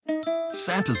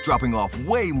Santa's dropping off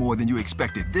way more than you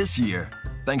expected this year.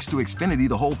 Thanks to Xfinity,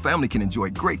 the whole family can enjoy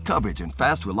great coverage and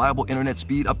fast, reliable internet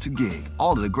speed up to gig,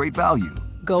 all at a great value.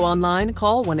 Go online,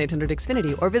 call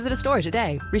 1-800-XFINITY, or visit a store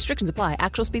today. Restrictions apply.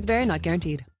 Actual speeds vary, not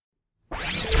guaranteed.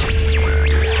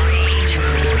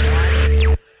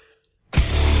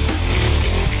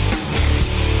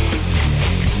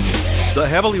 The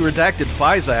heavily redacted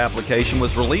FISA application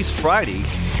was released Friday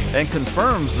and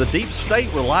confirms the deep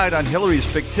state relied on Hillary's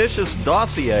fictitious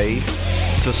dossier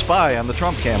to spy on the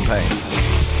Trump campaign.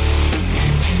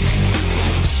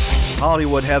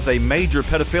 Hollywood has a major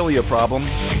pedophilia problem,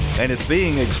 and it's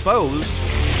being exposed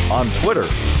on Twitter.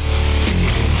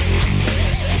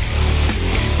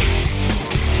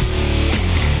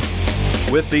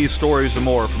 With these stories and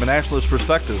more from a nationalist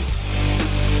perspective,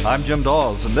 I'm Jim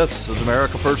Dawes, and this is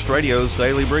America First Radio's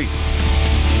Daily Brief.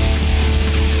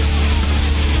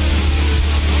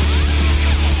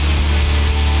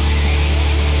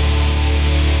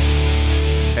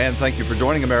 And thank you for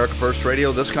joining America First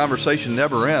Radio. This conversation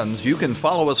never ends. You can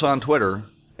follow us on Twitter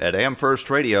at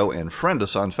AmFirstRadio and friend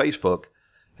us on Facebook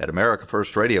at America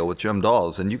First Radio with Jim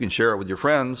Dawes. And you can share it with your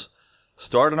friends,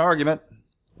 start an argument,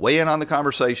 weigh in on the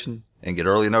conversation, and get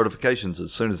early notifications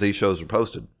as soon as these shows are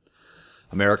posted.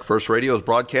 America First Radio is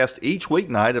broadcast each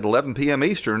weeknight at 11 p.m.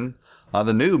 Eastern on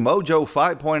the new Mojo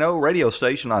 5.0 radio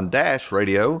station on Dash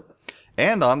Radio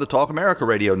and on the Talk America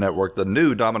Radio Network, the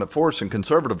new dominant force in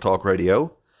conservative talk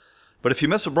radio. But if you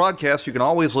miss a broadcast, you can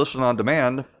always listen on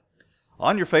demand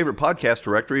on your favorite podcast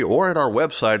directory or at our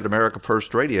website at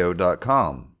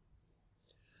americafirstradio.com.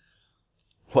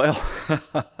 Well,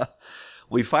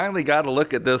 we finally got a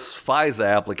look at this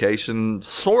FISA application,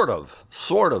 sort of,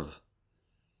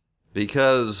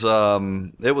 because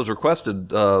it was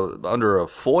requested under a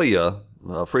FOIA,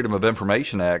 Freedom of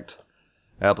Information Act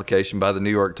application by the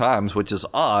New York Times, which is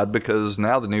odd because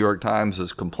now the New York Times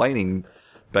is complaining,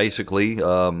 basically,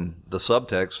 the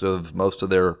subtext of most of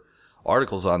their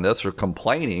articles on this are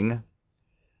complaining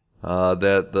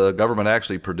that the government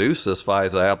actually produced this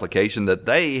FISA application that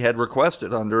they had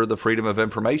requested under the Freedom of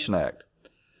Information Act.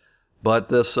 But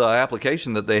this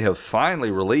application that they have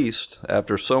finally released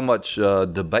after so much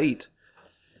debate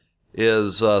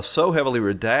is so heavily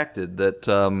redacted that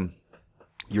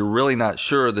you're really not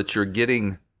sure that you're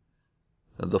getting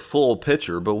the full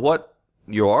picture. But what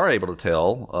you are able to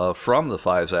tell from the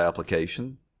FISA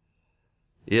application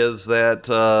is that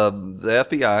the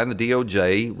FBI and the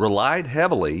DOJ relied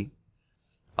heavily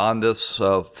on this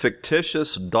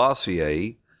fictitious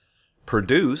dossier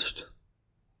produced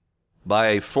by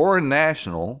a foreign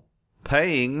national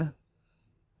paying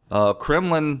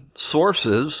Kremlin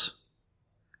sources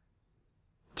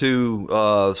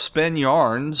to spin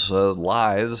yarns,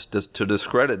 lies, to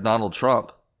discredit Donald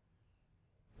Trump,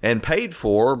 and paid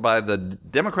for by the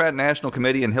Democrat National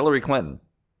Committee and Hillary Clinton.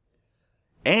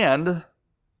 And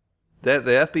that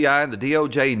the FBI and the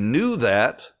DOJ knew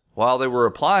that while they were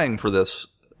applying for this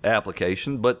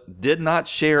application, but did not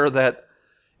share that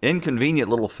inconvenient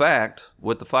little fact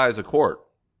with the FISA court.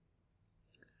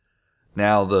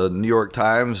 Now, the New York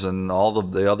Times and all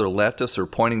of the other leftists are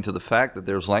pointing to the fact that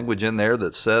there's language in there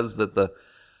that says that the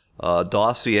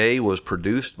dossier was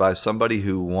produced by somebody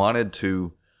who wanted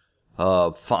to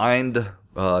find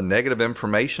negative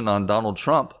information on Donald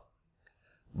Trump.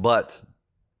 But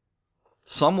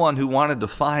someone who wanted to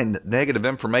find negative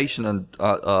information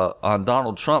on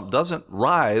Donald Trump doesn't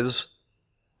rise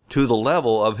to the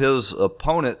level of his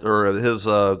opponent or his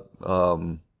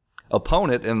opponent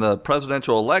in the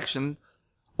presidential election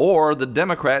or the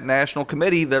Democrat National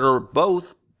Committee, that are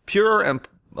both pure and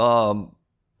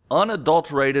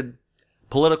unadulterated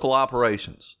political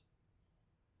operations.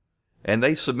 And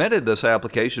they submitted this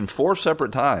application 4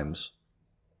 separate times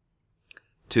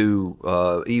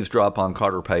to eavesdrop on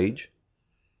Carter Page,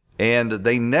 and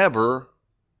they never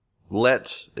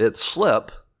let it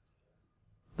slip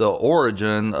the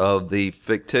origin of the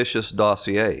fictitious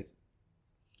dossier.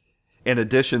 In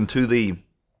addition to the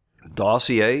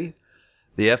dossier,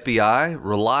 the FBI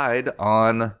relied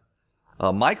on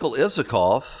Michael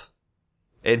Isikoff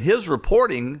and his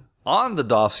reporting on the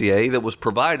dossier that was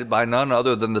provided by none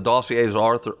other than the dossier's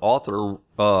author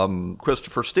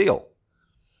Christopher Steele.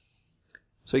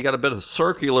 So you got a bit of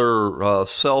circular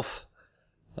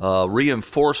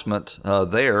self-reinforcement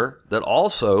there that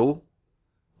also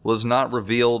was not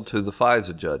revealed to the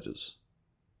FISA judges.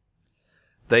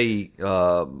 They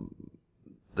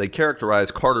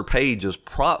characterized Carter Page as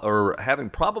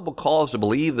having probable cause to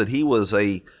believe that he was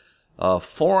a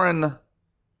foreign,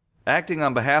 acting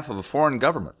on behalf of a foreign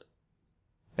government.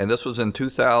 And this was in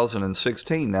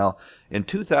 2016. Now, in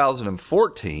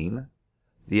 2014,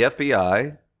 the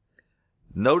FBI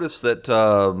noticed that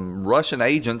Russian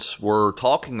agents were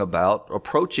talking about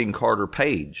approaching Carter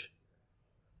Page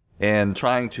and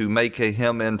trying to make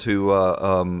him into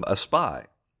a spy.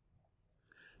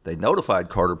 They notified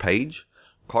Carter Page.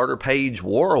 Carter Page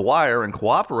wore a wire and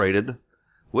cooperated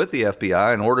with the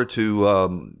FBI in order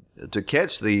to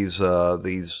catch these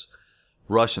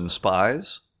Russian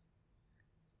spies,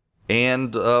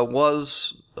 and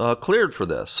was cleared for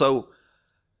this. So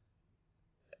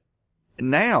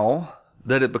now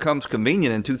that it becomes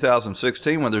convenient in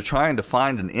 2016 when they're trying to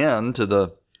find an end to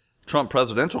the Trump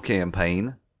presidential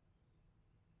campaign,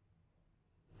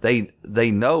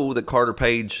 they know that Carter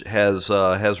Page has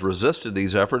resisted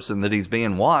these efforts and that he's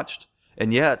being watched,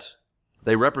 and yet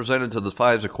they represented to the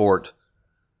FISA court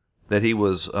that he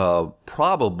was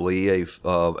probably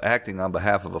acting on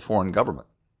behalf of a foreign government.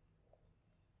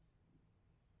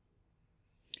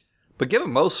 But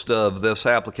given most of this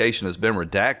application has been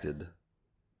redacted,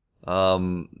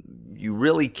 you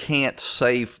really can't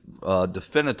say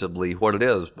definitively what it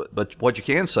is. But what you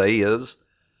can say is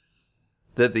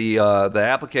that the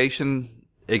application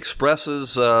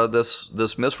expresses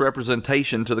this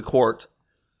misrepresentation to the court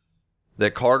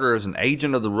that Carter is an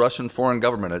agent of the Russian foreign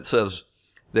government. It says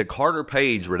that Carter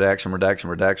Page,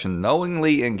 redaction,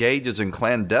 knowingly engages in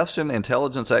clandestine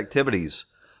intelligence activities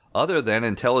other than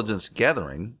intelligence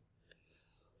gathering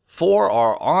for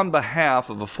or on behalf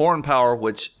of a foreign power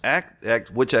which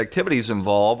activities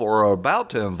involve or are about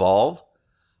to involve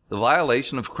the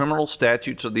violation of criminal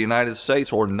statutes of the United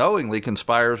States, or knowingly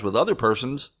conspires with other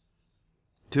persons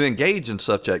to engage in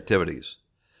such activities.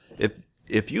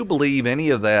 If you believe any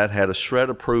of that had a shred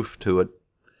of proof to it,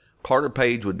 Carter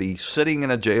Page would be sitting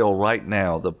in a jail right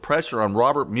now. The pressure on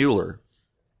Robert Mueller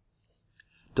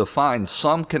to find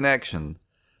some connection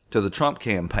to the Trump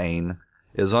campaign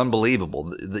is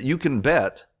unbelievable. You can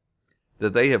bet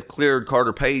that they have cleared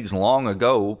Carter Page long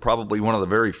ago, probably one of the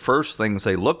very first things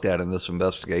they looked at in this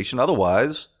investigation.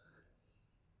 Otherwise,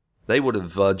 they would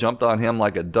have jumped on him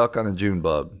like a duck on a June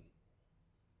bug.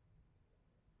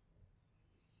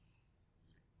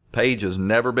 Page has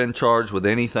never been charged with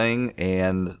anything,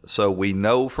 and so we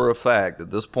know for a fact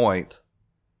at this point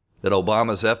that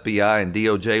Obama's FBI and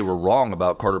DOJ were wrong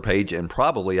about Carter Page, and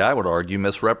probably, I would argue,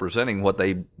 misrepresenting what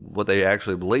they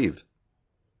actually believed.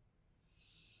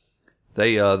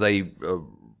 They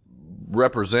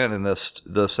represent in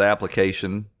this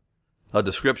application a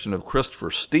description of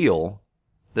Christopher Steele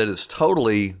that is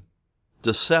totally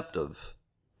deceptive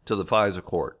to the FISA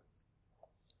court.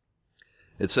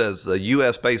 It says the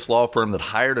U.S.-based law firm that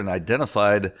hired and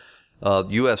identified a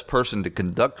U.S. person to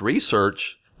conduct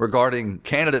research regarding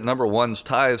candidate number one's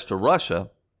ties to Russia,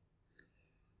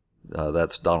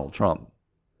 that's Donald Trump.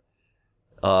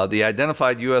 The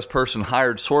identified U.S. person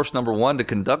hired source number one to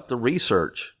conduct the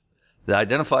research. The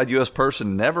identified U.S.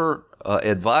 person never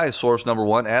advised source number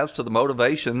one as to the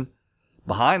motivation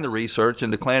behind the research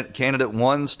into candidate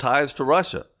one's ties to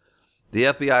Russia. The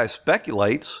FBI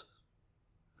speculates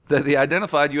that the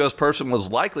identified U.S. person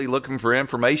was likely looking for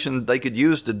information they could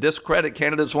use to discredit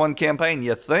candidate's one campaign.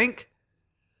 You think?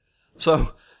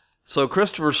 So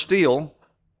Christopher Steele,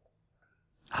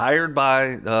 hired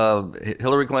by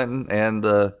Hillary Clinton and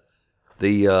the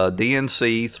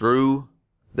DNC through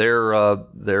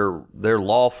their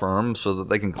law firm so that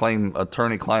they can claim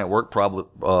attorney-client work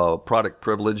product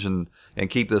privilege and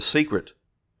keep this secret,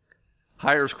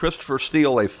 hires Christopher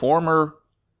Steele, a former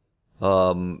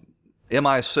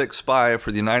MI6 spy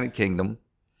for the United Kingdom,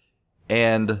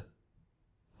 and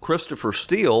Christopher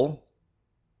Steele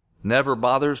never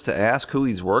bothers to ask who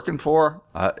he's working for.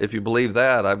 If you believe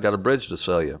that, I've got a bridge to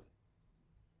sell you.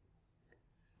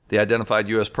 The identified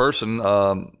U.S. person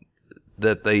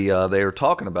that they are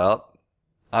talking about,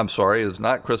 is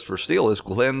not Christopher Steele, it's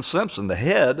Glenn Simpson, the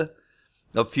head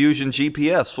of Fusion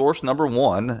GPS. Source number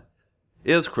one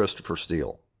is Christopher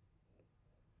Steele.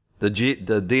 The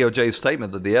DOJ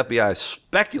statement that the FBI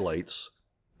speculates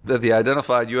that the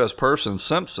identified U.S. person,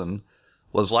 Simpson,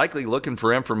 was likely looking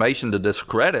for information to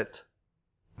discredit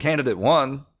candidate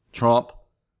one, Trump,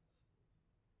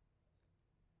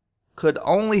 could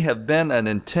only have been an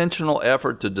intentional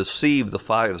effort to deceive the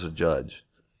FISA judge.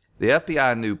 The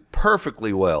FBI knew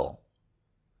perfectly well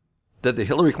that the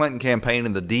Hillary Clinton campaign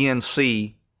and the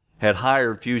DNC had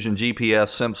hired Fusion GPS,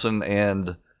 Simpson,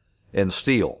 and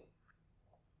Steele.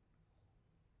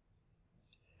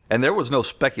 And there was no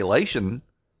speculation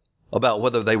about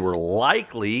whether they were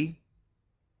likely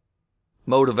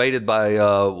motivated by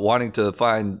wanting to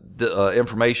find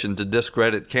information to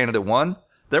discredit candidate one.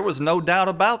 There was no doubt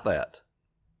about that.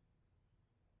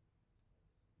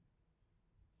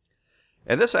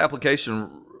 And this application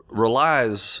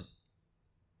relies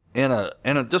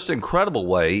in a just incredible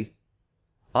way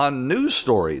on news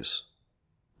stories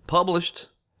published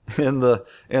in the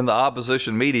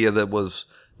opposition media that was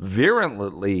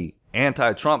virulently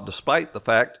anti-Trump, despite the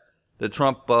fact that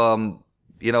Trump,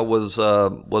 was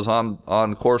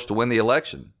on course to win the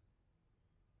election.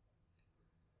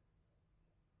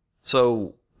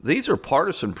 So these are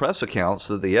partisan press accounts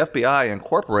that the FBI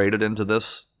incorporated into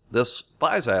this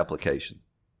FISA application.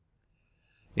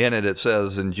 In it, it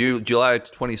says in July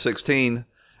 2016,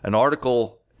 an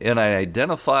article in an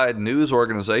identified news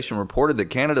organization reported that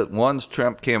candidate one's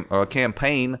Trump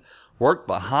campaign worked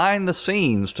behind the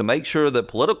scenes to make sure that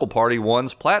political party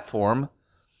one's platform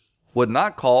would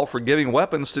not call for giving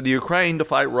weapons to the Ukraine to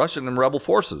fight Russian and rebel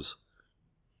forces.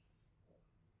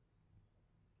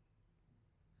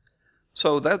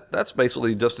 So that's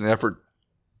basically just an effort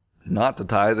not to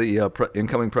tie the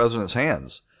incoming president's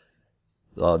hands.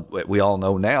 We all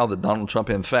know now that Donald Trump,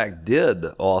 in fact, did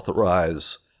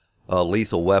authorize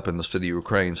lethal weapons to the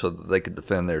Ukraine so that they could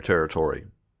defend their territory.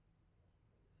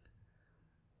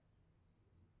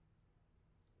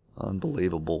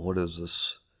 Unbelievable. What is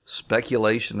this?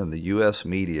 Speculation in the U.S.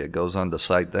 media goes on to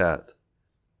cite that.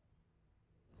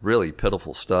 Really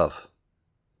pitiful stuff.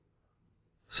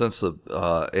 Since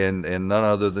and none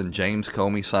other than James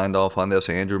Comey signed off on this.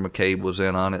 Andrew McCabe was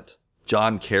in on it.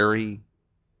 John Kerry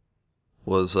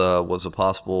was a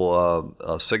possible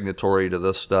signatory to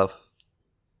this stuff.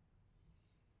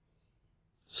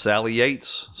 Sally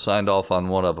Yates signed off on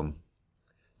one of them.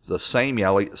 It's the same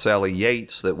Sally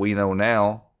Yates that we know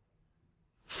now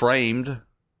framed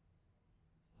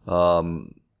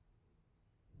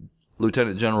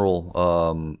Lieutenant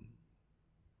General,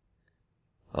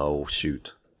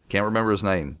 can't remember his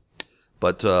name,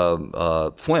 but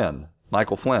Flynn,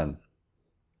 Michael Flynn,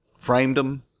 framed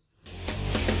him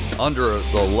under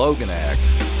the Logan Act.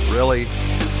 Really?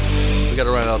 We got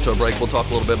to run out to a break. We'll talk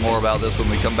a little bit more about this when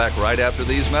we come back right after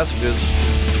these messages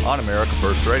on America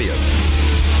First Radio.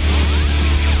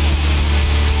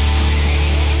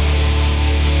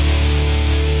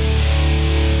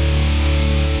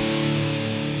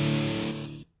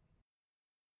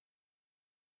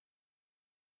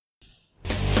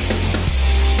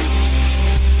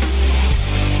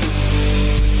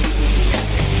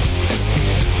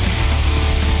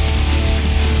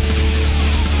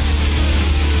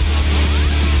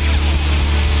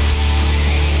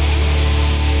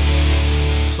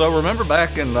 So remember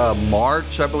back in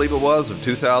March, I believe it was, of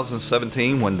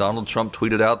 2017, when Donald Trump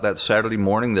tweeted out that Saturday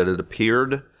morning that it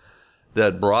appeared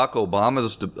that Barack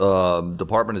Obama's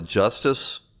Department of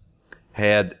Justice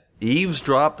had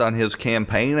eavesdropped on his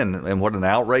campaign, and what an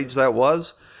outrage that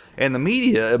was. And the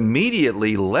media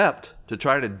immediately leapt to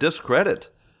try to discredit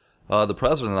the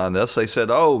president on this. They said,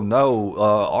 oh,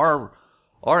 no,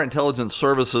 our intelligence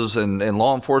services and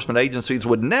law enforcement agencies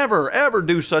would never, ever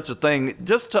do such a thing.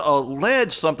 Just to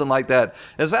allege something like that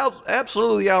is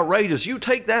absolutely outrageous. You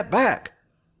take that back.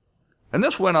 And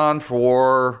this went on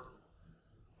for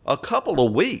a couple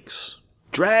of weeks,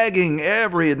 dragging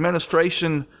every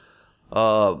administration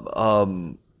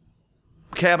cabinet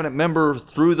member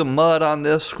through the mud on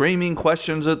this, screaming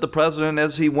questions at the president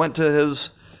as he went to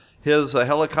his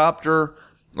helicopter,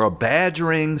 or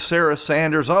badgering Sarah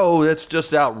Sanders. Oh, it's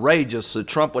just outrageous that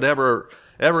Trump would ever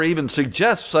even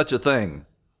suggest such a thing.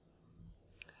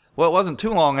 Well, it wasn't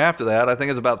too long after that, I think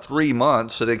it's about 3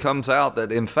 months, that it comes out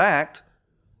that, in fact,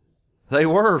 they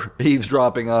were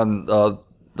eavesdropping on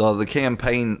the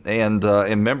campaign and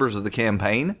members of the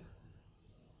campaign.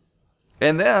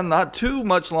 And then, not too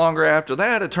much longer after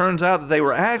that, it turns out that they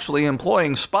were actually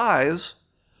employing spies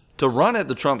to run at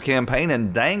the Trump campaign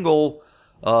and dangle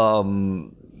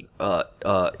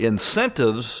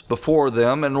incentives before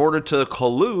them in order to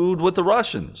collude with the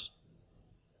Russians.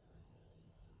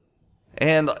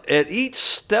 And at each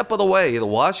step of the way, the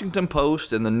Washington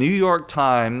Post and the New York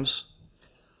Times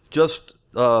just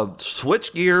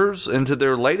switched gears into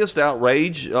their latest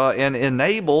outrage and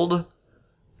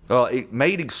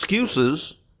made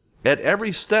excuses at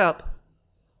every step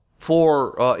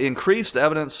for increased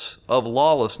evidence of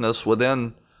lawlessness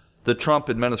within the Trump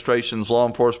administration's law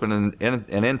enforcement and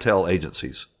intel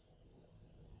agencies.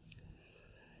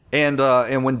 And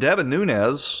when Devin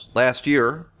Nunes last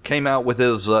year came out with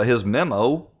his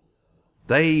memo,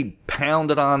 they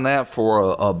pounded on that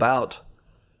for about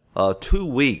 2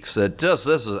 weeks. That this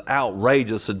is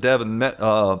outrageous that Devin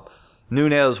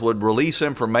Nunes would release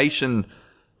information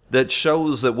that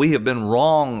shows that we have been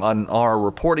wrong on our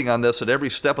reporting on this at every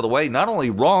step of the way. Not only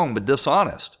wrong, but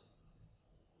dishonest.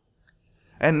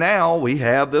 And now we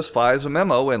have this FISA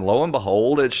memo, and lo and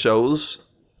behold, it shows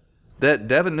that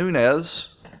Devin Nunes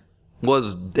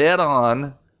was dead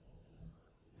on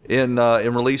in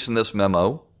releasing this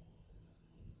memo.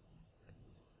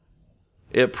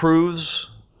 It proves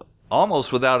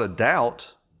almost without a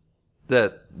doubt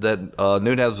that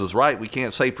Nunes was right. We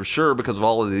can't say for sure because of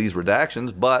all of these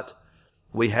redactions, but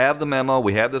we have the memo,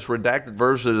 we have this redacted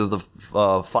version of the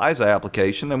FISA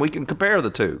application, and we can compare the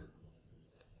two.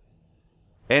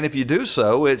 And if you do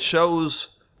so, it shows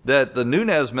that the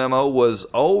Nunes memo was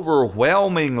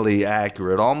overwhelmingly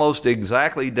accurate, almost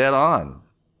exactly dead on.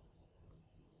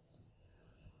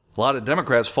 A lot of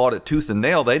Democrats fought it tooth and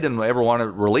nail. They didn't ever want it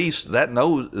released. That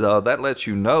lets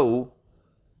you know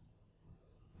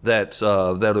that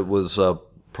it was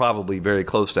probably very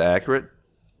close to accurate.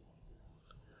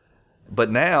 But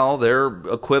now they're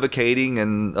equivocating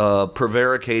and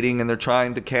prevaricating, and they're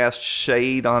trying to cast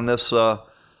shade on this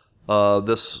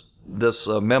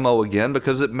memo again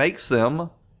because it makes them,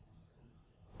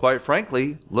 quite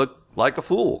frankly, look like a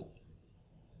fool.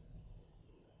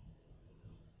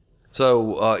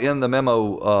 So in the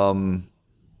memo,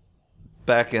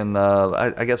 back in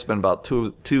I guess it's been about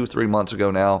 3 months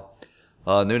ago now,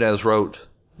 Nunes wrote.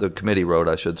 The committee wrote,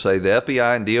 I should say, the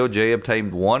FBI and DOJ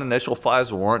obtained one initial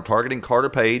FISA warrant targeting Carter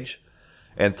Page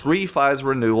and 3 FISA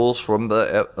renewals from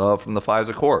the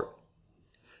FISA court.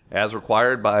 As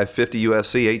required by 50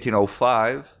 U.S.C.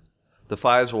 1805, the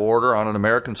FISA order on an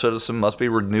American citizen must be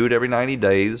renewed every 90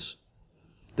 days.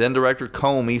 Then Director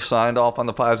Comey signed off on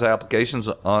the FISA applications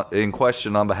in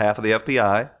question on behalf of the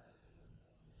FBI.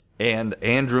 And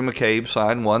Andrew McCabe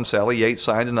signed one, Sally Yates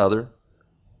signed another.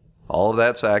 All of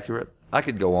that's accurate. I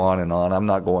could go on and on. I'm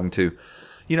not going to.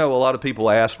 You know, a lot of people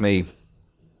ask me,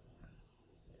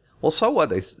 well, so what?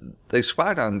 They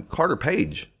spied on Carter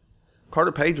Page.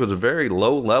 Carter Page was a very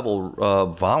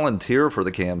low-level volunteer for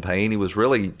the campaign. He was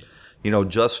really,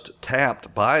 just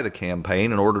tapped by the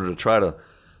campaign in order to try to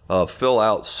fill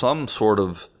out some sort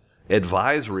of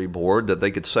advisory board that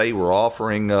they could say were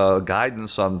offering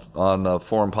guidance on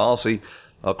foreign policy.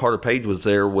 Carter Page was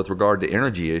there with regard to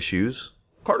energy issues.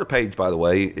 Carter Page, by the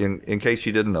way, in case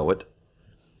you didn't know it,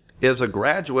 is a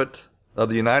graduate of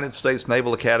the United States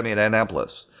Naval Academy at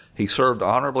Annapolis. He served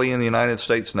honorably in the United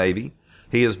States Navy.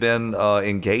 He has been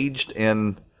engaged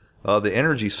in the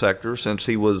energy sector since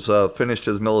he was finished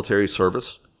his military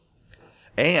service,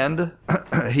 and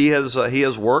he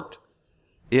has worked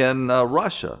in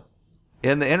Russia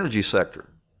in the energy sector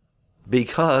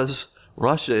because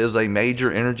Russia is a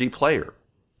major energy player.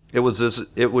 It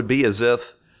would be as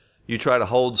if you try to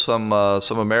hold some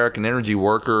American energy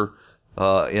worker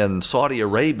in Saudi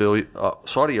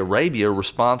Arabia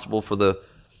responsible for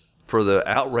the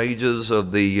outrages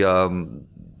of the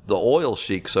oil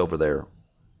sheiks over there.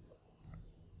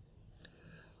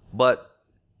 But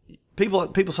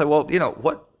people say, well,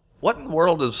 what in the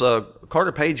world has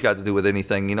Carter Page got to do with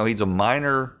anything? He's a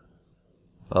minor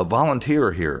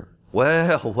volunteer here.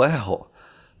 Well,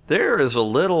 there is a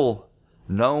little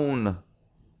known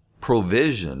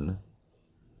provision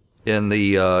in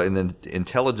the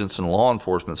intelligence and law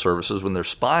enforcement services when they're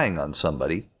spying on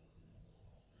somebody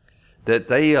that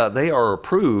they are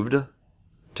approved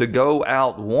to go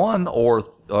out 1 or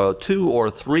 2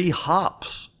 or 3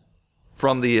 hops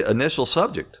from the initial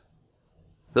subject.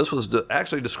 This was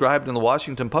actually described in the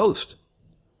Washington Post.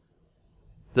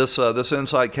 This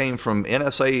insight came from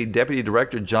NSA Deputy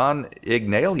Director John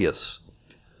Ignalius.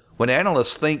 When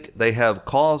analysts think they have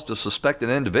cause to suspect an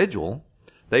individual,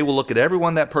 they will look at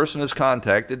everyone that person has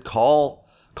contacted, called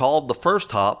the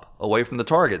first hop away from the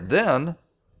target. Then,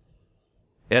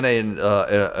 in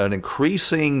an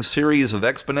increasing series of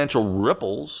exponential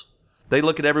ripples, they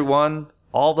look at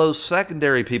all those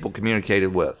secondary people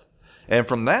communicated with. And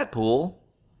from that pool,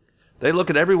 they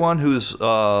look at everyone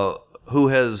who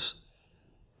has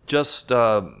just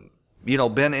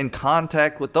been in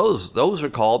contact with those. Those are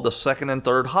called the second and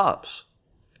third hops.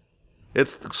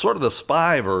 It's sort of the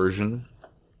spy version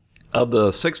of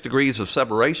the 6 Degrees of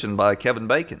Separation by Kevin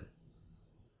Bacon.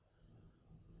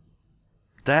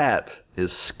 That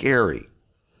is scary.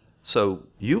 So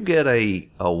you get a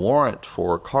warrant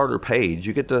for Carter Page.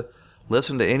 You get to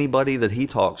listen to anybody that he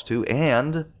talks to,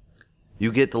 and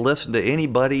you get to listen to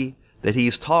anybody that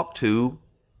he's talked to,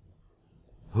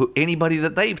 anybody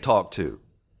that they've talked to.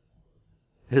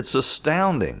 It's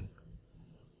astounding.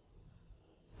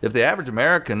 If the average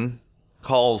American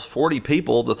calls 40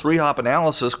 people, the 3-hop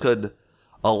analysis could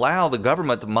allow the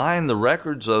government to mine the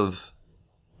records of,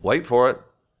 wait for it,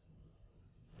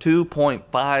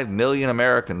 2.5 million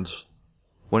Americans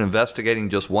when investigating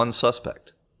just one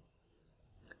suspect.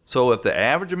 So if the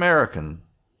average American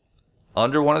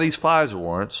under one of these FISA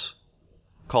warrants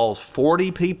calls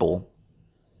 40 people,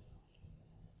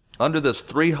 under this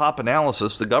 3-hop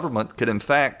analysis, the government could in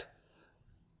fact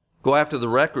go after the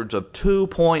records of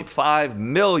 2.5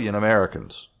 million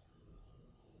Americans.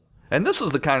 And this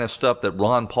is the kind of stuff that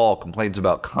Ron Paul complains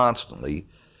about constantly.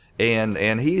 And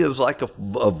he is like a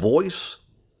voice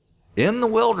in the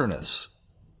wilderness.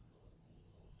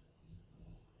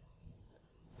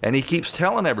 And he keeps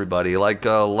telling everybody, like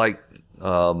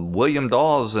William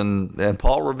Dawes and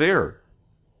Paul Revere,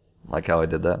 like how I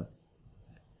did that,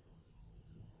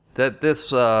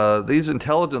 that these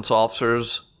intelligence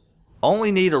officers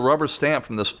only need a rubber stamp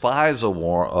from this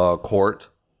FISA court,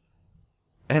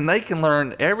 and they can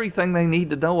learn everything they need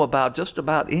to know about just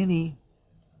about any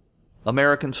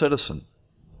American citizen.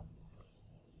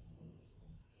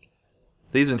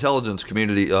 These intelligence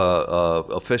community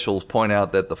officials point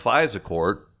out that the FISA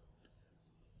court,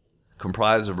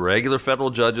 comprised of regular federal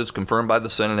judges confirmed by the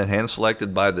Senate and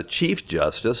hand-selected by the Chief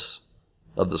Justice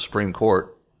of the Supreme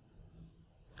Court,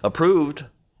 approved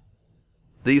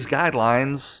these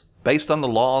guidelines based on the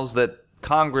laws that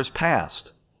Congress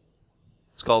passed.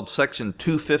 It's called Section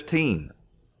 215.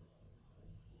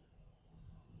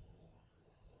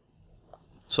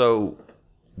 So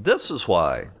this is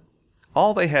why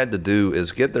all they had to do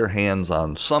is get their hands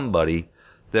on somebody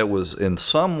that was in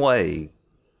some way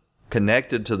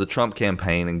connected to the Trump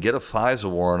campaign and get a FISA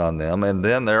warrant on them, and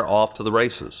then they're off to the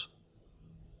races.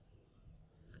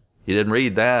 You didn't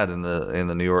read that in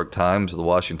the New York Times or the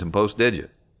Washington Post, did you?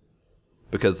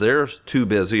 Because they're too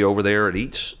busy over there at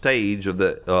each stage of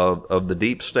the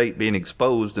deep state being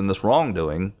exposed in this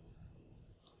wrongdoing,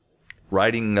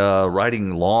 writing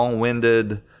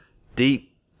long-winded,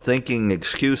 deep-thinking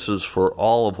excuses for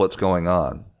all of what's going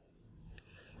on.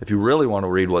 If you really want to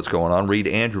read what's going on, read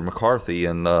Andrew McCarthy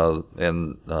in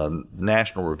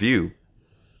National Review.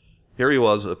 Here he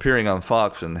was appearing on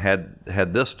Fox and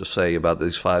had this to say about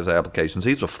these FISA applications.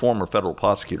 He's a former federal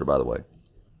prosecutor, by the way.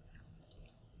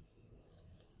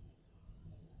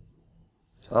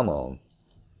 Come on.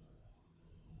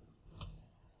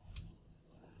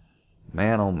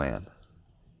 Man, oh man.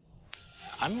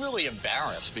 I'm really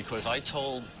embarrassed because I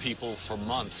told people for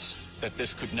months that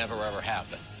this could never, ever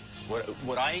happen.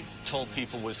 What I told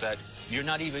people was that you're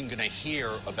not even going to hear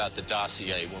about the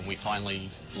dossier when we finally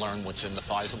learn what's in the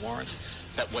FISA warrants.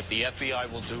 That what the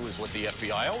FBI will do is what the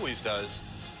FBI always does,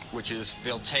 which is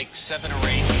they'll take 7 or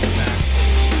 8 facts.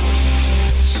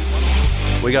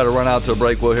 We got to run out to a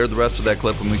break. We'll hear the rest of that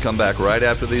clip when we come back right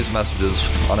after these messages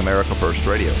on America First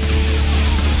Radio.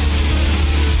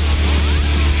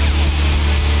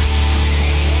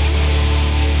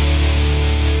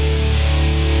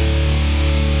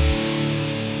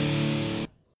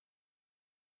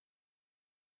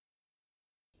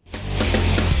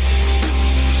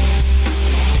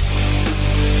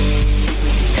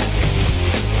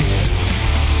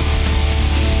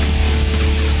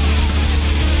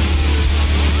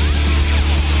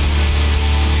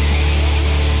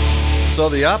 So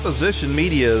the opposition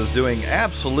media is doing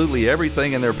absolutely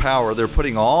everything in their power. They're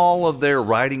putting all of their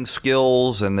writing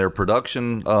skills and their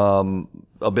production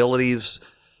abilities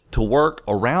to work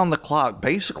around the clock,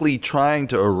 basically trying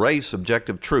to erase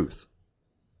objective truth.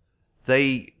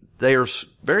 They are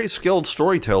very skilled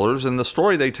storytellers, and the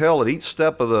story they tell at each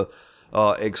step of the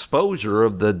exposure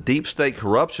of the deep state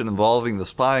corruption involving the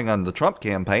spying on the Trump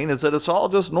campaign is that it's all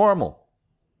just normal.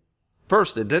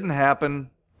 First, it didn't happen,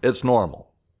 it's normal.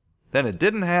 Then it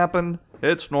didn't happen,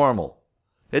 it's normal.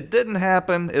 It didn't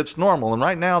happen, it's normal. And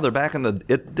right now they're back in the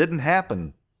it didn't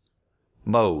happen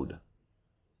mode.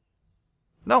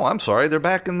 No, I'm sorry, they're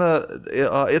back in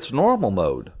the it's normal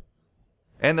mode.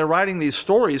 And they're writing these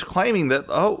stories claiming that,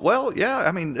 oh, well, yeah,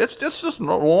 I mean, it's just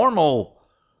normal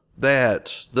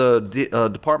that the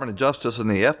Department of Justice and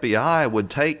the FBI would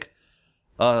take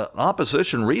an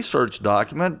opposition research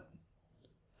document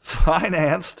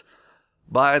financed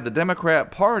by the Democrat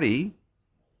Party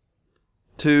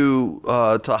to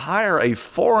hire a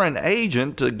foreign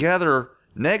agent to gather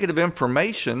negative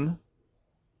information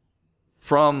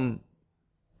from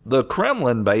the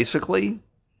Kremlin, basically,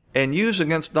 and use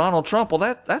against Donald Trump. Well,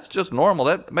 that's just normal.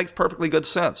 That makes perfectly good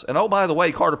sense. And oh, by the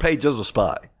way, Carter Page is a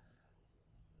spy.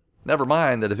 Never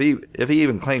mind that if he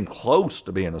even claimed close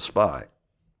to being a spy,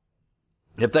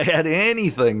 if they had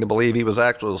anything to believe he was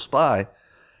actually a spy,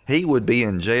 he would be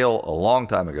in jail a long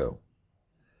time ago.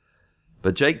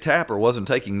 But Jake Tapper wasn't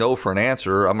taking no for an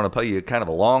answer. I'm going to play you kind of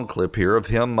a long clip here of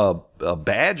him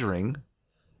badgering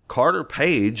Carter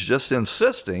Page, just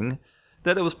insisting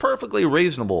that it was perfectly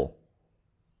reasonable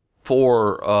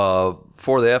for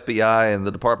the FBI and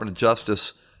the Department of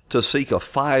Justice to seek a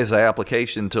FISA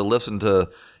application to listen to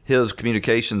his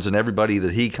communications and everybody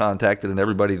that he contacted and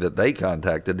everybody that they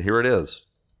contacted. Here it is.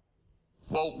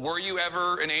 Well, were you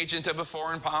ever an agent of a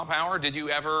foreign power? Did you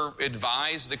ever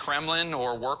advise the Kremlin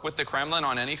or work with the Kremlin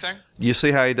on anything? You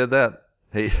see how he did that?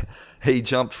 He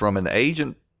jumped from an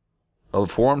agent of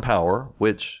foreign power,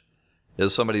 which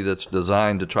is somebody that's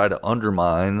designed to try to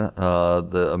undermine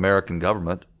the American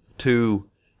government, to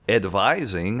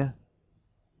advising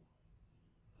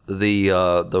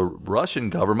the Russian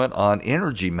government on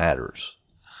energy matters.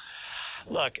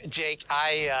 Look, Jake,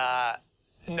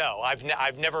 no,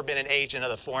 I've never been an agent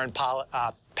of the foreign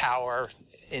power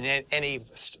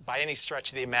by any stretch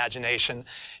of the imagination.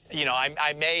 You know,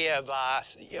 I may have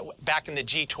back in the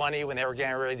G20 when they were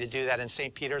getting ready to do that in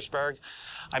St. Petersburg,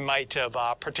 I might have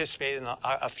participated in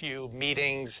a few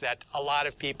meetings that a lot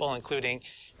of people, including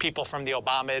people from the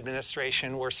Obama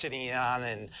administration, were sitting on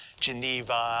in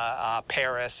Geneva,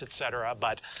 Paris, etc.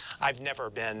 But I've never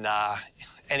been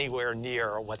anywhere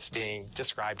near what's being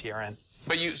described herein.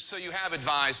 But so you have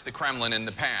advised the Kremlin in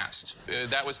the past.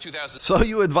 That was 2000. So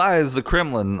you advised the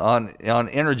Kremlin on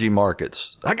energy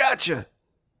markets. I got you.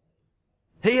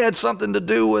 He had something to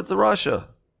do with Russia.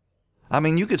 I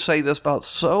mean, you could say this about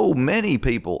so many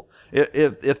people.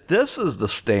 If this is the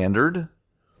standard,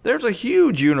 there's a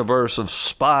huge universe of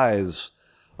spies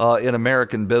in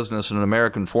American business and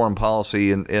American foreign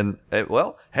policy. And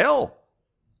well, hell,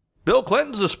 Bill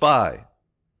Clinton's a spy.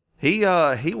 He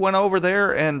went over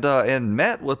there and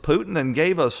met with Putin and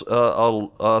gave us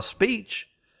a speech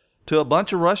to a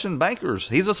bunch of Russian bankers.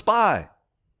 He's a spy.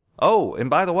 Oh, and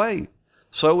by the way,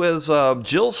 so is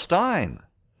Jill Stein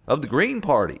of the Green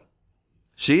Party.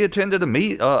 She attended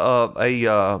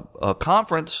a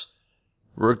conference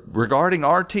regarding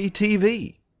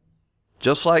RTTV,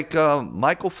 just like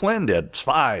Michael Flynn did.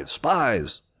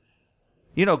 Spies.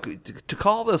 You know, to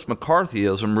call this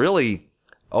McCarthyism really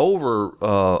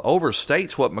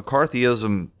overstates what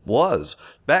McCarthyism was.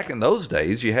 Back in those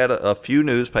days, you had a few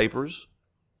newspapers.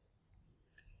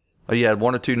 You had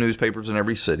one or two newspapers in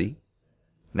every city.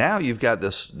 Now you've got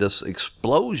this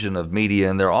explosion of media,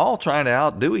 and they're all trying to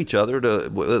outdo each other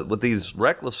with these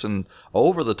reckless and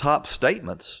over-the-top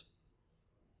statements.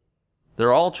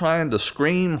 They're all trying to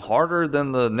scream harder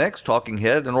than the next talking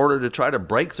head in order to try to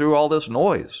break through all this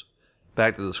noise.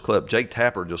 Back to this clip. Jake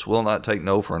Tapper just will not take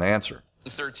no for an answer.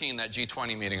 13, that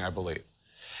G20 meeting, I believe.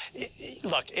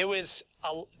 Look,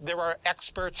 there were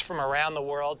experts from around the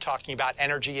world talking about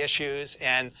energy issues,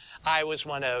 and I was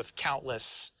one of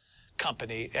countless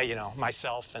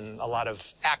myself and a lot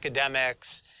of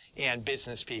academics and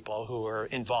business people who were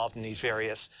involved in these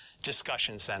various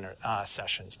discussion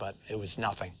sessions, but it was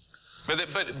nothing.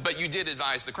 But you did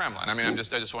advise the Kremlin. I mean, I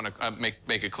just want to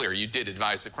make it clear. You did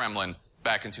advise the Kremlin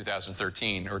back in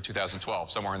 2013 or 2012,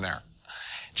 somewhere in there.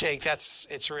 Jake,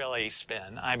 it's really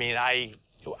spin. I mean, I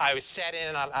sat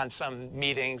in on some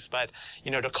meetings, but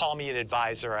to call me an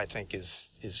advisor, I think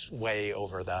is way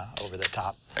over the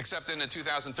top. Except in a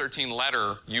 2013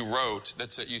 letter you wrote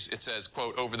it says,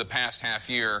 quote, over the past half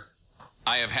year,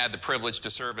 I have had the privilege to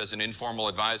serve as an informal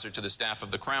advisor to the staff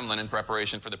of the Kremlin in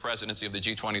preparation for the presidency of the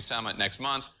G20 summit next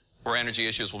month, where energy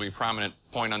issues will be a prominent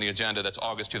point on the agenda. That's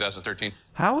August 2013.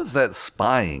 How is that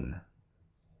spying?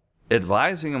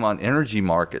 Advising them on energy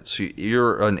markets.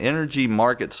 You're an energy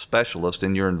market specialist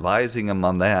and you're advising him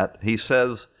on that. He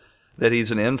says that he's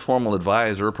an informal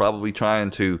advisor, probably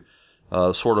trying to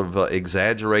sort of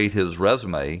exaggerate his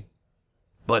resume.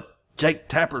 But Jake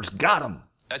Tapper's got him.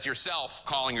 That's yourself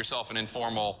calling yourself an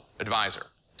informal advisor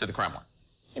to the Kremlin.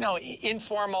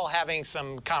 Informal, having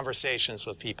some conversations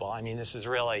with people. I mean, this is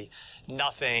really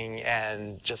nothing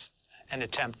and just an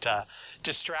attempt to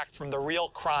distract from the real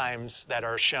crimes that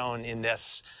are shown in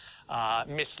this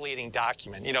misleading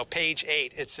document. Page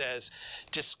 8,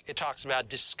 it talks about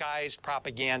disguised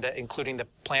propaganda, including the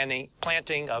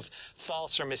planting of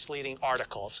false or misleading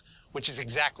articles, which is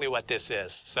exactly what this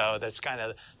is. So that's kind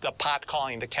of the pot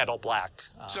calling the kettle black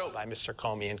by Mr.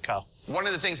 Comey and co. One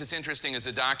of the things that's interesting is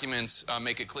the documents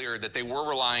make it clear that they were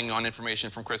relying on information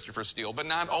from Christopher Steele, but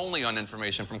not only on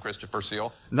information from Christopher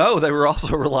Steele. No, they were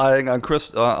also relying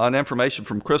on information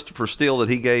from Christopher Steele that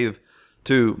he gave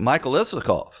to Michael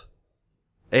Isikoff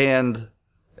and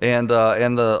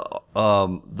the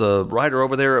writer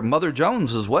over there at Mother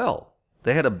Jones as well.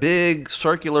 They had a big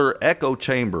circular echo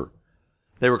chamber.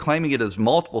 They were claiming it as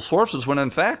multiple sources when in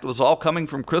fact it was all coming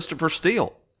from Christopher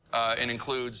Steele. It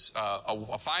includes a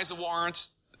FISA warrant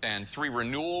and 3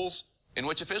 renewals in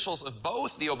which officials of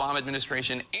both the Obama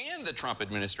administration and the Trump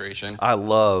administration. I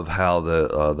love how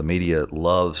the media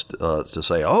loves to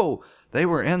say, oh, they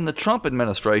were in the Trump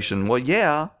administration. Well,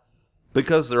 yeah,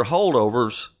 because they're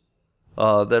holdovers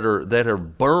that are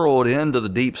burrowed into the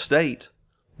deep state,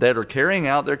 that are carrying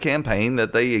out their campaign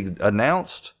that they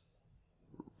announced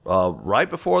right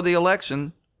before the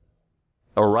election,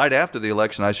 or right after the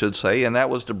election, I should say, and that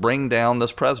was to bring down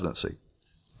this presidency.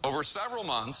 Over several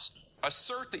months,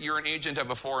 assert that you're an agent of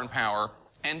a foreign power,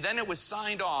 and then it was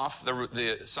signed off, the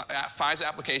FISA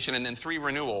application and then 3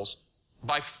 renewals,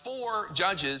 by 4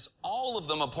 judges, all of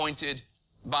them appointed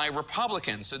by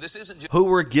Republicans. So this isn't just... Who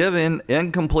were given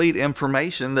incomplete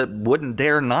information that wouldn't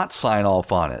dare not sign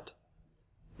off on it.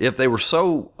 If they were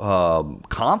so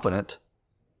confident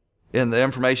in the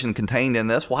information contained in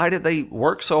this, why did they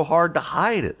work so hard to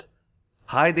hide it?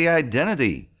 Hide the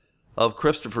identity of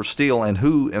Christopher Steele and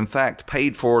who, in fact,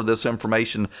 paid for this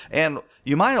information. And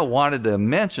you might have wanted to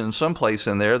mention someplace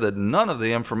in there that none of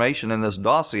the information in this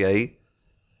dossier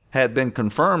had been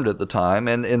confirmed at the time.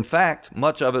 And in fact,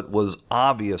 much of it was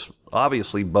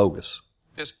obviously bogus.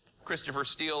 This Christopher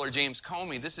Steele or James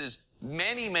Comey, this is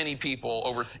many, many people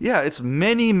over... Yeah, it's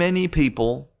many, many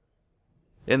people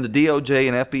in the DOJ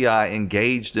and FBI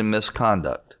engaged in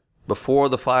misconduct before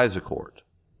the FISA court.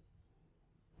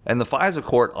 And the FISA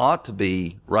court ought to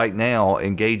be, right now,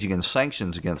 engaging in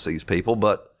sanctions against these people,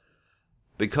 but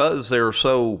because they're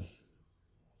so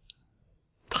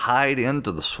tied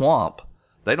into the swamp,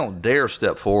 they don't dare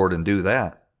step forward and do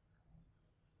that.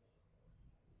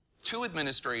 2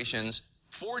 administrations,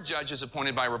 4 judges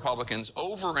appointed by Republicans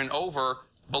over and over,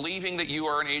 believing that you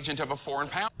are an agent of a foreign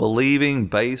power. Believing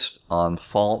based on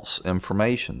false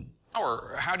information.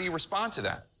 How do you respond to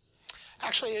that?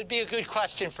 Actually, it'd be a good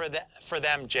question for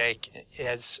them, Jake,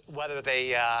 is whether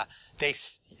they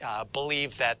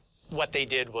believe that what they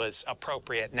did was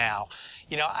appropriate now.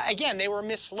 You know, again, they were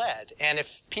misled. And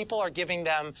if people are giving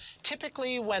them,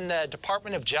 typically when the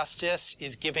Department of Justice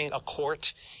is giving a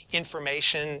court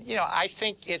information, you know, I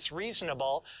think it's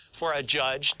reasonable for a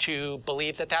judge to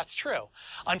believe that that's true.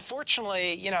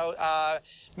 Unfortunately, you know,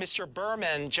 Mr.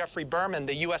 Berman, Jeffrey Berman,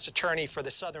 the U.S. Attorney for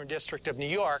the Southern District of New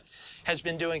York, has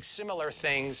been doing similar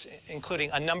things, including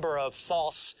a number of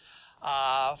false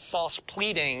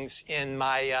pleadings in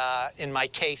my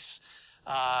case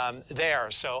there.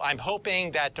 So I'm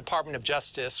hoping that Department of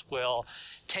Justice will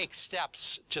take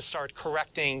steps to start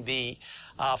correcting the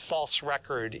false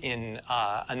record in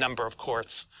a number of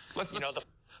courts.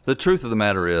 The truth of the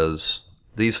matter is,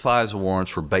 these FISA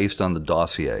warrants were based on the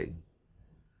dossier.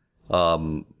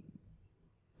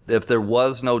 If there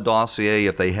was no dossier,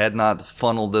 if they had not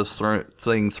funneled this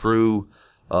thing through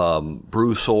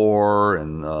Bruce Orr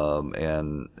and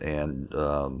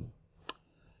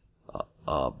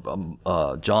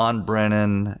John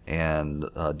Brennan and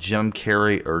John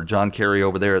Kerry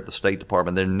over there at the State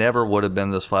Department, there never would have been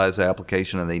this FISA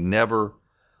application, and they never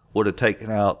would have taken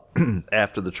out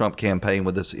after the Trump campaign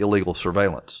with this illegal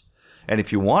surveillance. And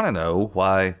if you want to know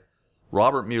why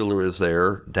Robert Mueller is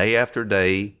there day after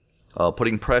day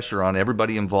putting pressure on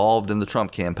everybody involved in the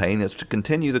Trump campaign, it's to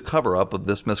continue the cover-up of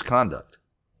this misconduct.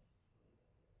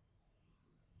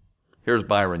 Here's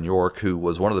Byron York, who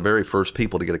was one of the very first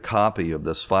people to get a copy of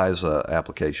this FISA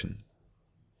application.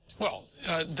 Well,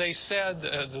 they said,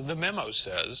 the memo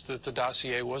says that the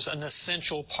dossier was an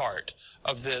essential part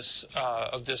of this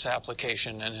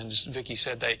application, and as Vicki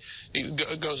said,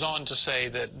 it goes on to say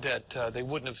that they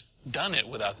wouldn't have done it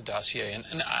without the dossier.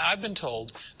 And I've been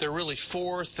told there are really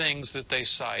 4 things that they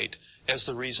cite as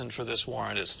the reason for this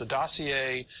warrant. It's the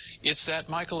dossier, it's that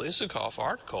Michael Isikoff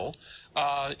article,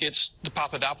 it's the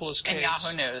Papadopoulos case. In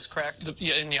Yahoo News, correct?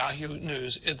 In Yahoo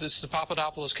News. It's the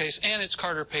Papadopoulos case, and it's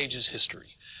Carter Page's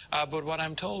history. But what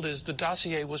I'm told is the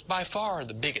dossier was by far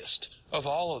the biggest of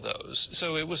all of those.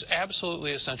 So it was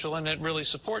absolutely essential, and it really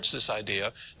supports this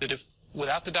idea that if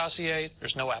without the dossier,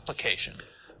 there's no application.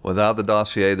 Without the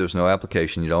dossier, there's no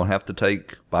application. You don't have to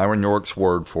take Byron York's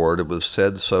word for it. It was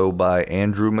said so by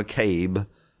Andrew McCabe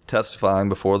testifying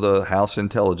before the House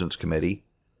Intelligence Committee.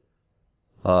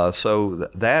 So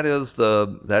that is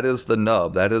the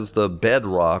nub. That is the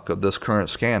bedrock of this current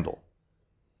scandal.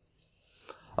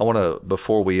 I want to,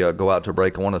 before we go out to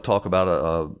break, I want to talk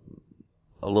about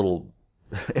a little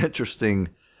interesting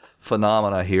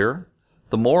phenomena here.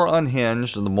 The more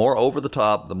unhinged and the more over the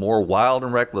top, the more wild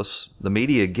and reckless the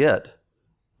media get,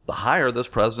 the higher this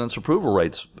president's approval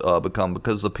rates become,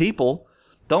 because the people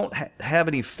don't have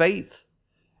any faith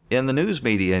in the news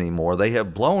media anymore. They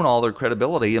have blown all their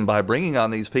credibility, and by bringing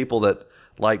on these people that,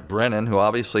 like Brennan, who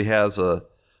obviously has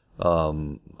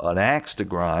an axe to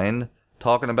grind,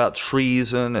 talking about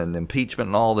treason and impeachment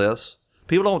and all this,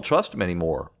 people don't trust him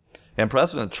anymore. And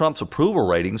President Trump's approval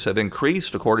ratings have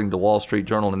increased, according to Wall Street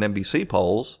Journal and NBC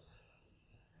polls,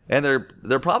 and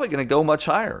they're probably going to go much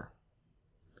higher.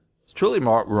 It's truly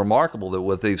remarkable that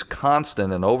with these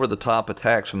constant and over-the-top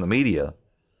attacks from the media,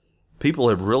 people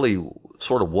have really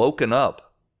sort of woken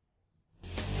up.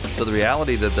 to the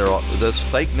reality that this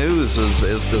fake news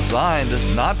is designed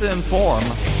not to inform,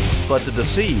 but to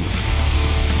deceive.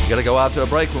 We got to go out to a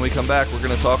break. When we come back, we're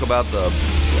going to talk about the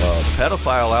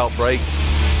pedophile outbreak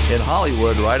in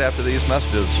Hollywood right after these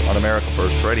messages on America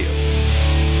First Radio.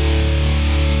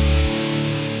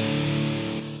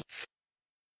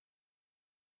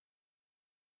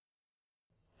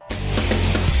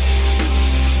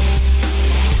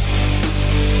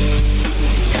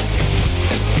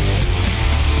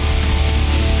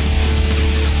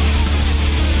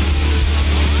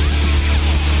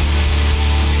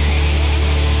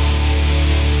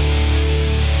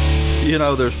 You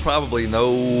know, there's probably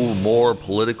no more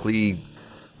politically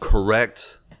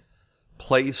correct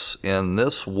place in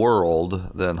this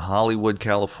world than Hollywood,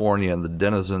 California, and the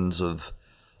denizens of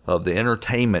the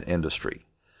entertainment industry.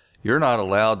 You're not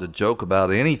allowed to joke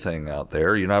about anything out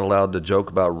there. You're not allowed to joke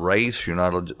about race. You're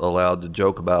not allowed to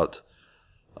joke about,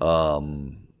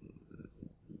 definitely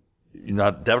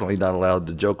not allowed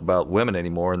to joke about women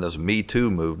anymore in this Me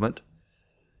Too movement.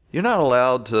 You're not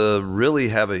allowed to really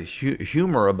have a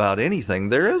humor about anything.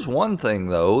 There is one thing,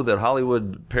 though, that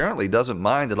Hollywood apparently doesn't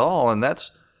mind at all, and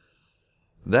that's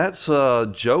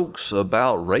jokes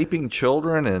about raping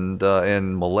children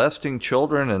and molesting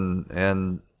children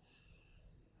and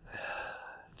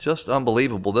just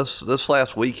unbelievable. This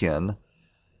last weekend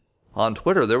on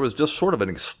Twitter, there was just sort of an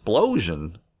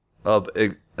explosion of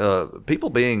people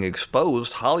being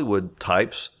exposed, Hollywood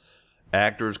types,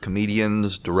 actors,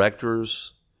 comedians,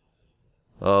 directors,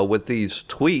 with these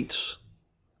tweets,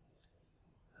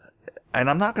 and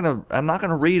I'm not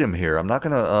gonna read them here. I'm not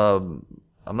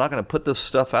gonna put this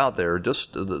stuff out there.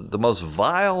 Just the most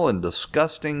vile and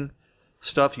disgusting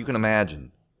stuff you can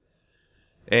imagine.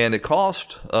 And it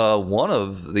cost one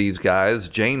of these guys,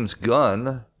 James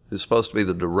Gunn, who's supposed to be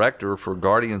the director for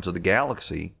Guardians of the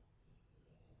Galaxy,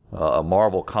 a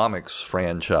Marvel Comics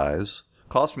franchise,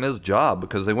 cost him his job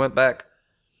because they went back,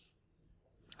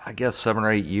 I guess, 7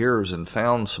 or 8 years and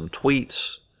found some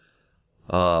tweets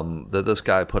that this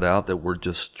guy put out that were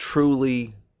just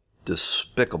truly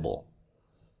despicable.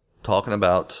 Talking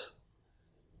about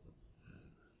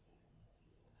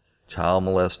child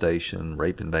molestation,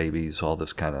 raping babies, all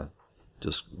this kind of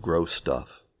just gross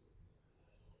stuff.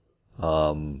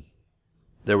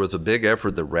 There was a big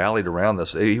effort that rallied around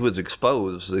this. He was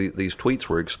exposed. These tweets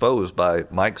were exposed by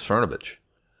Mike Cernovich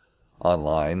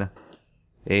online.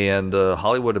 And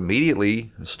Hollywood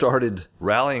immediately started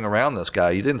rallying around this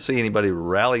guy. You didn't see anybody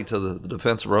rally to the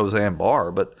defense of Roseanne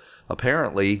Barr, but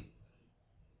apparently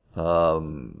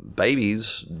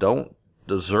babies don't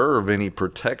deserve any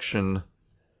protection.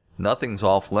 Nothing's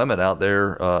off limit out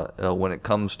there when it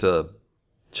comes to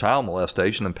child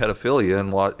molestation and pedophilia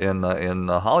in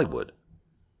Hollywood.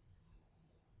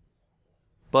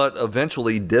 But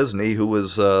eventually Disney, who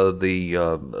was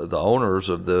the owners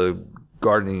of the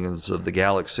Guardians of the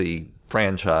Galaxy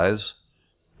franchise,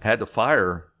 had to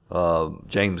fire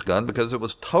James Gunn because it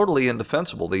was totally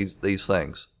indefensible, these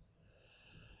things.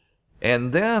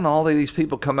 And then all of these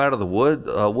people come out of the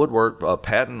woodwork,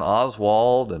 Patton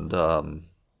Oswalt and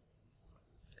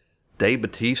Dave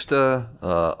Bautista,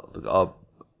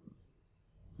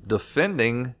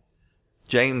 defending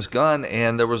James Gunn.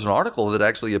 And there was an article that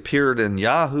actually appeared in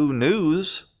Yahoo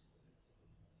News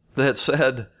that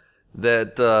said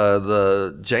that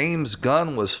the James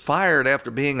Gunn was fired after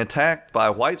being attacked by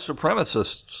white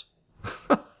supremacists.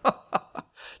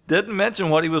 Didn't mention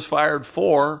what he was fired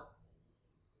for.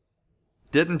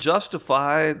 Didn't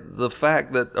justify the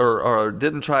fact that, or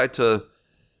didn't try to,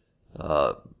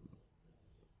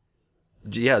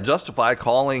 justify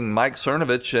calling Mike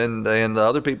Cernovich and the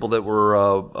other people that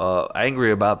were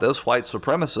angry about this white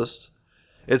supremacists.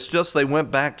 It's just they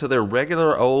went back to their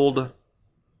regular old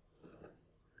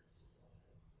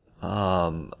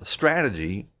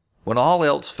strategy. When all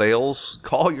else fails,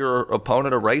 call your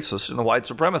opponent a racist and a white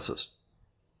supremacist.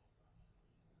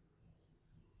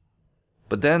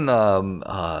 But then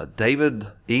David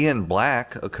Ian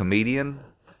Black, a comedian,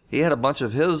 he had a bunch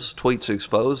of his tweets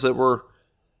exposed that were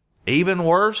even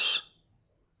worse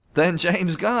than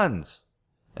James Gunn's.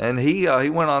 And he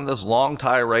went on this long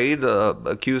tirade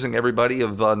accusing everybody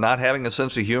of not having a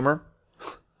sense of humor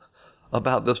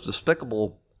about this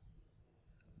despicable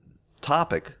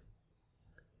topic.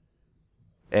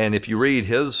 And if you read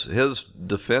his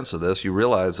defense of this, you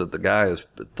realize that the guy is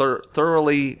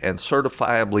thoroughly and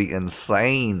certifiably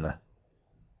insane.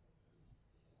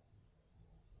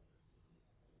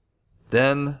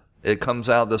 Then it comes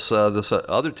out this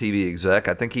other TV exec.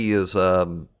 I think he is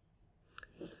Dan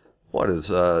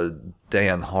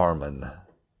Harmon.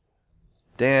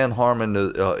 Dan Harmon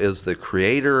is the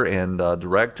creator and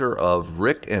director of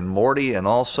Rick and Morty and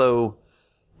also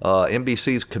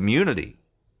NBC's Community.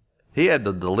 He had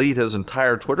to delete his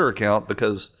entire Twitter account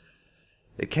because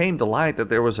it came to light that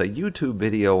there was a YouTube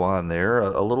video on there,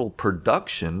 a little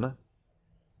production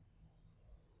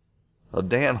of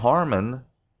Dan Harmon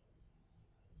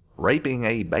raping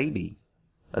a baby,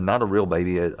 not a real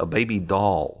baby, a baby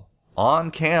doll,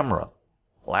 on camera,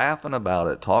 laughing about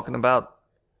it, talking about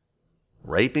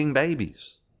raping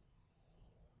babies.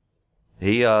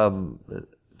 He hasn't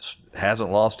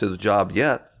lost his job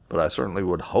yet, but I certainly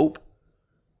would hope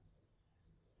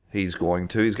he's going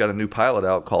to. He's got a new pilot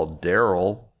out called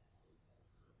Daryl.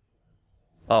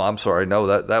 Oh, I'm sorry. No,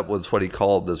 that was what he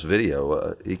called this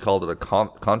video. He called it a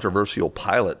controversial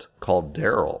pilot called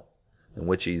Daryl, in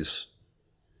which he's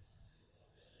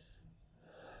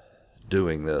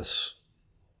doing this.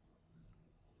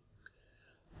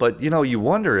 But, you know, you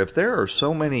wonder if there are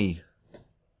so many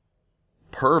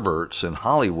perverts in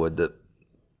Hollywood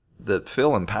that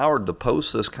feel empowered to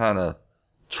post this kind of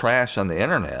trash on the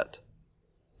internet.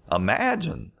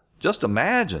 Just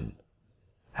imagine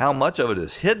how much of it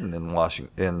is hidden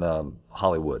in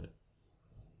Hollywood.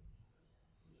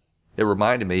 It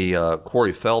reminded me,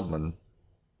 Corey Feldman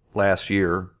last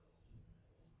year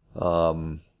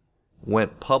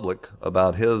went public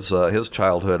about his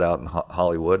childhood out in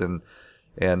Hollywood,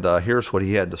 and here's what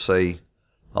he had to say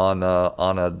on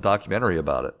a documentary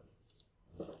about it.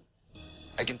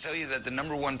 I can tell you that the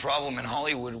number one problem in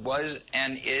Hollywood was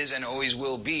and is and always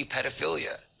will be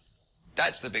pedophilia.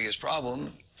 That's the biggest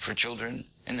problem for children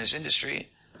in this industry.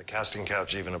 The casting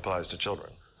couch even applies to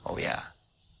children. Oh, yeah.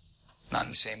 Not in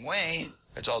the same way.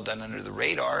 It's all done under the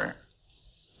radar.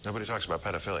 Nobody talks about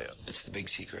pedophilia. It's the big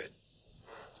secret.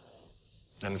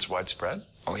 And it's widespread?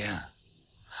 Oh, yeah.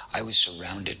 I was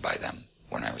surrounded by them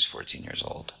when I was 14 years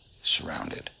old.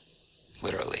 Surrounded.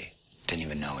 Literally. Didn't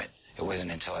even know it. It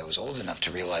wasn't until I was old enough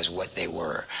to realize what they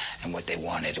were and what they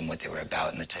wanted and what they were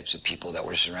about and the types of people that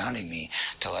were surrounding me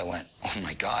till I went, oh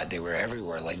my God, they were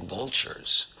everywhere like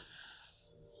vultures.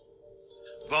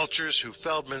 Vultures who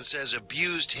Feldman says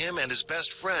abused him and his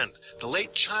best friend, the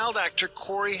late child actor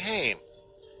Corey Haim,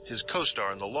 his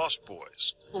co-star in The Lost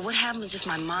Boys. Well, what happens if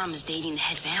my mom is dating the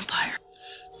head vampire?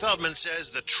 Feldman says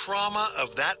the trauma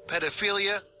of that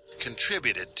pedophilia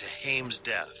contributed to Haim's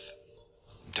death.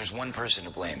 There's one person to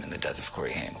blame in the death of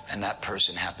Corey Haim, and that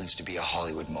person happens to be a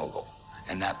Hollywood mogul.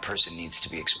 And that person needs to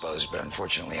be exposed, but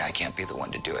unfortunately I can't be the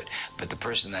one to do it. But the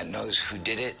person that knows who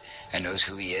did it and knows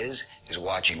who he is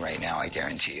watching right now, I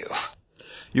guarantee you.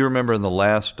 You remember in the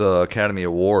last Academy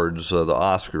Awards, the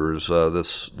Oscars,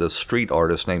 this street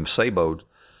artist named Sabo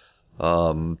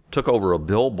took over a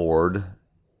billboard,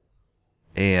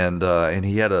 and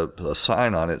he had a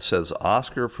sign on it that says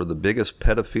Oscar for the biggest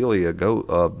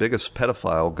biggest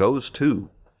pedophile goes to.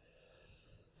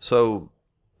 So,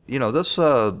 you know, this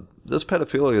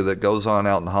pedophilia that goes on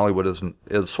out in Hollywood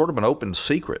is sort of an open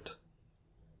secret.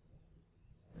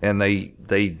 And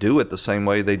they do it the same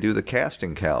way they do the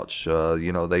casting couch.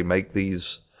 You know, they make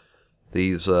these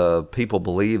people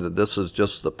believe that this is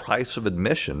just the price of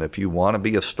admission. If you want to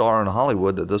be a star in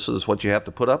Hollywood, that this is what you have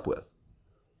to put up with.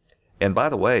 And by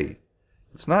the way,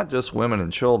 it's not just women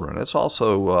and children. It's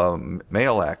also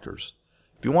male actors.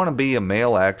 If you want to be a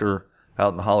male actor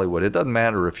out in Hollywood, it doesn't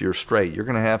matter if you're straight. You're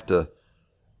going to have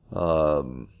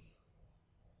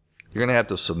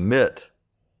to submit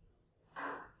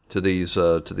to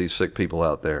these sick people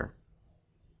out there.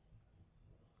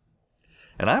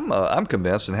 And I'm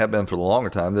convinced, and have been for the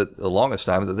longest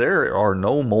time, that there are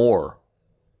no more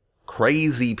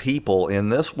crazy people in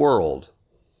this world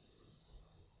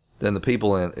than the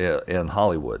people in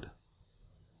Hollywood.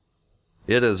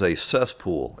 It is a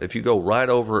cesspool. If you go right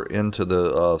over into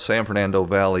the San Fernando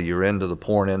Valley, you're into the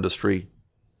porn industry.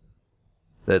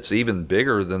 That's even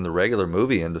bigger than the regular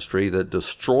movie industry, that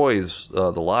destroys the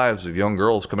lives of young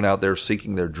girls coming out there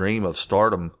seeking their dream of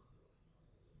stardom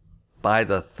by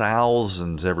the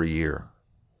thousands every year.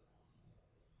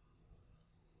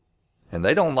 And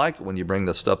they don't like it when you bring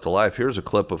this stuff to life. Here's a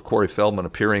clip of Corey Feldman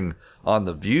appearing on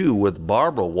The View with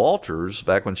Barbara Walters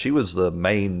back when she was the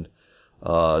main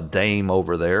dame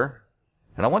over there.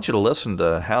 And I want you to listen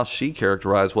to how she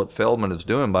characterized what Feldman is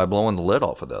doing by blowing the lid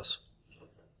off of this.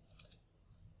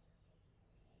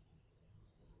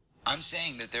 I'm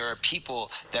saying that there are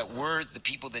people that were the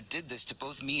people that did this to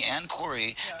both me and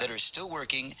Corey that are still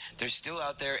working, they're still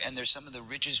out there, and they're some of the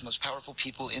richest, most powerful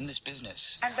people in this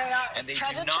business. And they are. And they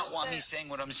do not want me saying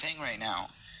what I'm saying right now.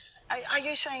 Are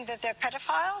you saying that they're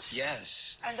pedophiles?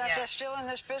 Yes. And that they're still in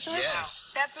this business?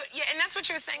 Yes. That's what, and that's what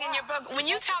you're saying in your book. When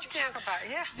you talk to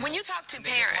when you talk to They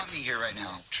parents, don't want me here right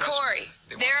now. Trust Corey, me.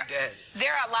 They want me dead.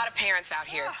 there are a lot of parents out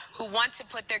here who want to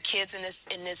put their kids in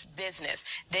this business.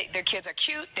 Their kids are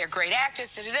cute, they're great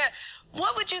actors. Da, da, da.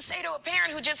 What would you say to a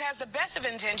parent who just has the best of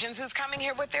intentions, who's coming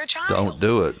here with their child? Don't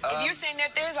do it. If you're saying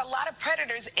that there's a lot of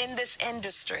predators in this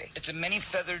industry. It's a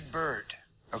many-feathered bird,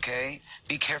 okay?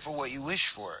 Be careful what you wish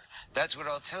for. That's what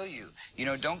I'll tell you. You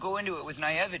know, don't go into it with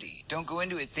naivety. Don't go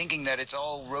into it thinking that it's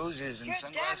all roses and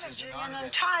sunglasses. You're damaging an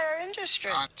entire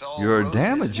industry. You're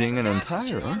damaging an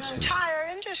entire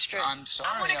industry. Industry. I'm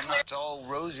sorry, it's all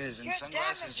roses and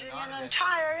sunglasses. You're damaging an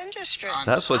entire industry.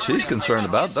 That's what she's concerned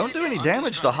about. Don't do any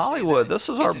damage to Hollywood. This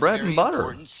is our bread and butter.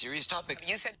 Important, serious topic.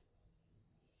 You said.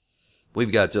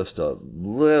 We've got just a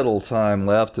little time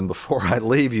left, and before I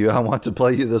leave you, I want to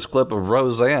play you this clip of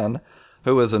Roseanne,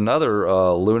 who is another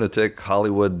lunatic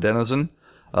Hollywood denizen.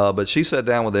 But she sat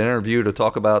down with an interview to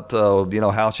talk about,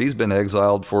 how she's been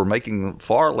exiled for making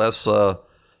far less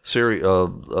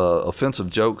offensive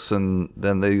jokes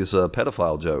than these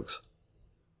pedophile jokes.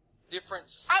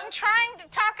 I'm trying to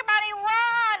talk about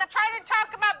Iran. I'm trying to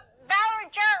talk about Valerie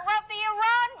Jarrett wrote the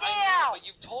Iran deal. I know, but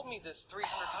you've told me this 300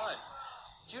 times.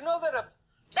 Do you know that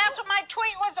That's what my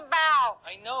tweet was about.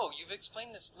 I know. You've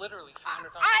explained this literally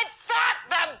 300 times. I thought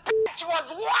the bitch was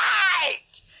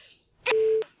white!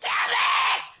 Damn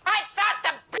it! I thought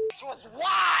the bitch was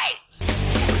white!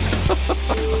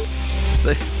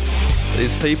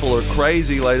 These people are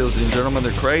crazy, ladies and gentlemen.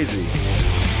 They're crazy.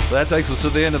 That takes us to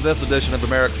the end of this edition of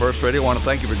America First Radio. I want to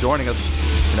thank you for joining us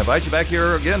and invite you back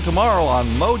here again tomorrow on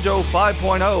Mojo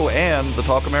 5.0 and the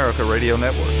Talk America Radio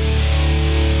Network.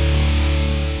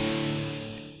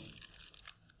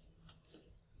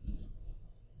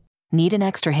 Need an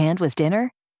extra hand with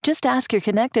dinner? Just ask your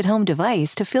connected home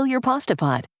device to fill your pasta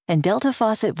pot, and Delta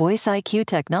Faucet Voice IQ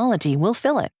technology will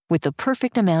fill it with the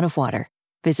perfect amount of water.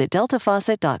 Visit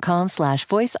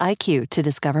deltafaucet.com/voice-IQ to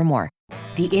discover more.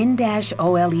 The in-dash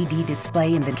OLED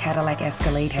display in the Cadillac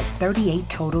Escalade has 38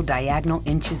 total diagonal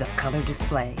inches of color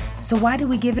display. So why do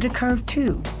we give it a curve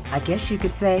too? I guess you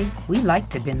could say we like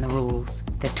to bend the rules.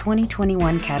 The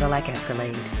 2021 Cadillac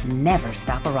Escalade. Never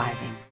stop arriving.